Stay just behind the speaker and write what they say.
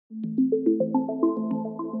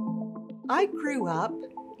I grew up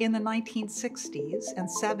in the 1960s and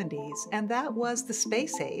 70s, and that was the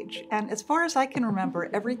space age. And as far as I can remember,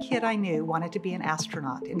 every kid I knew wanted to be an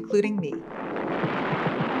astronaut, including me.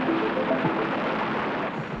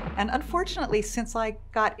 And unfortunately, since I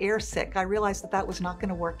got airsick, I realized that that was not going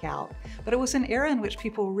to work out. But it was an era in which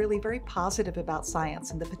people were really very positive about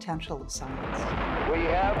science and the potential of science. We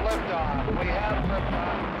have liftoff. We have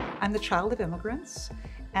liftoff. I'm the child of immigrants,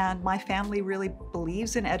 and my family really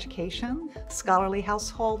believes in education, scholarly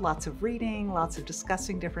household, lots of reading, lots of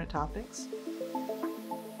discussing different topics.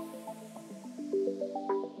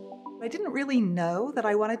 I didn't really know that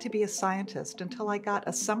I wanted to be a scientist until I got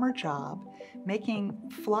a summer job making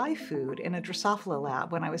fly food in a Drosophila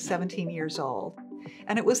lab when I was 17 years old.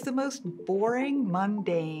 And it was the most boring,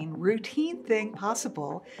 mundane, routine thing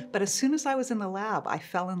possible, but as soon as I was in the lab, I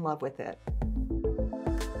fell in love with it.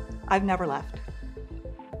 I've never left.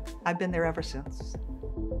 I've been there ever since.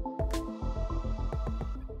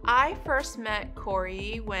 I first met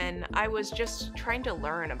Cori when I was just trying to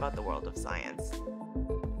learn about the world of science.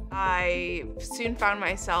 I soon found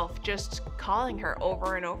myself just calling her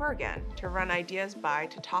over and over again to run ideas by,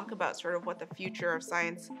 to talk about sort of what the future of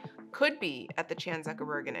science could be at the Chan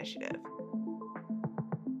Zuckerberg Initiative.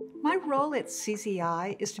 My role at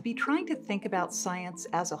CZI is to be trying to think about science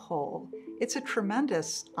as a whole. It's a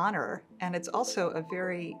tremendous honor, and it's also a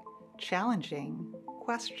very challenging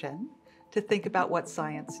question to think about what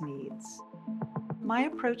science needs. My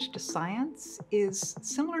approach to science is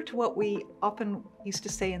similar to what we often used to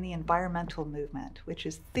say in the environmental movement, which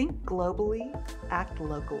is think globally, act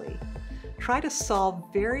locally. Try to solve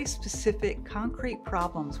very specific, concrete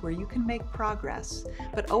problems where you can make progress,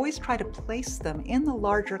 but always try to place them in the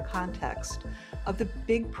larger context of the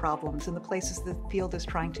big problems and the places the field is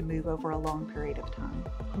trying to move over a long period of time.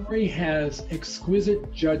 Cori has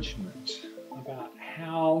exquisite judgment about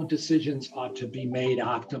how decisions ought to be made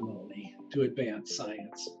optimally to advance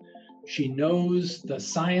science. She knows the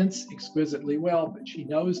science exquisitely well, but she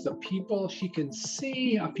knows the people. She can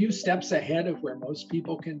see a few steps ahead of where most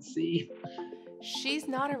people can see. She's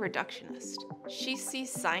not a reductionist. She sees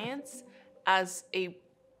science as a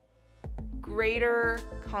greater,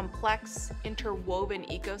 complex, interwoven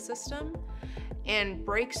ecosystem and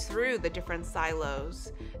breaks through the different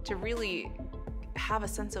silos to really have a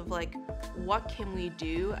sense of like, what can we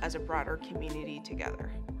do as a broader community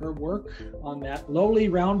together? Her work on that lowly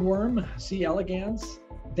roundworm, C. elegans,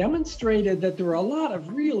 demonstrated that there were a lot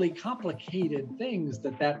of really complicated things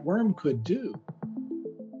that worm could do.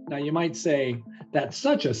 Now you might say, that's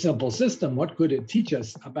such a simple system, what could it teach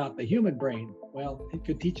us about the human brain? Well, it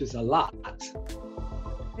could teach us a lot.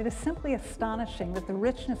 It is simply astonishing that the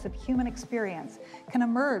richness of human experience can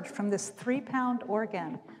emerge from this 3-pound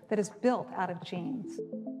organ that is built out of genes.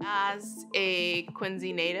 As a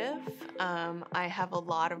Quincy native, I have a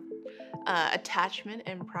lot of attachment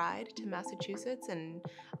and pride to Massachusetts, and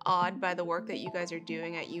awed by the work that you guys are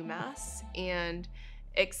doing at UMass, and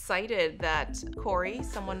excited that Cori,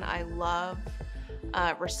 someone I love,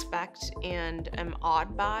 respect, and am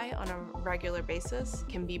awed by on a regular basis,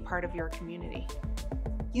 can be part of your community.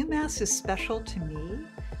 UMass is special to me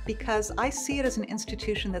because I see it as an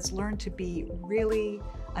institution that's learned to be really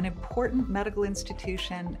an important medical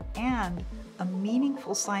institution and a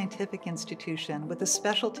meaningful scientific institution with a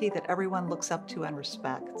specialty that everyone looks up to and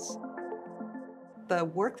respects. The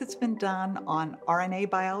work that's been done on RNA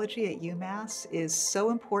biology at UMass is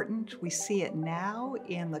so important. We see it now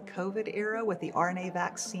in the COVID era with the RNA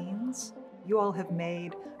vaccines. You all have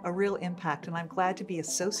made a real impact, and I'm glad to be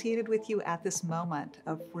associated with you at this moment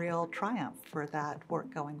of real triumph for that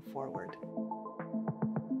work going forward.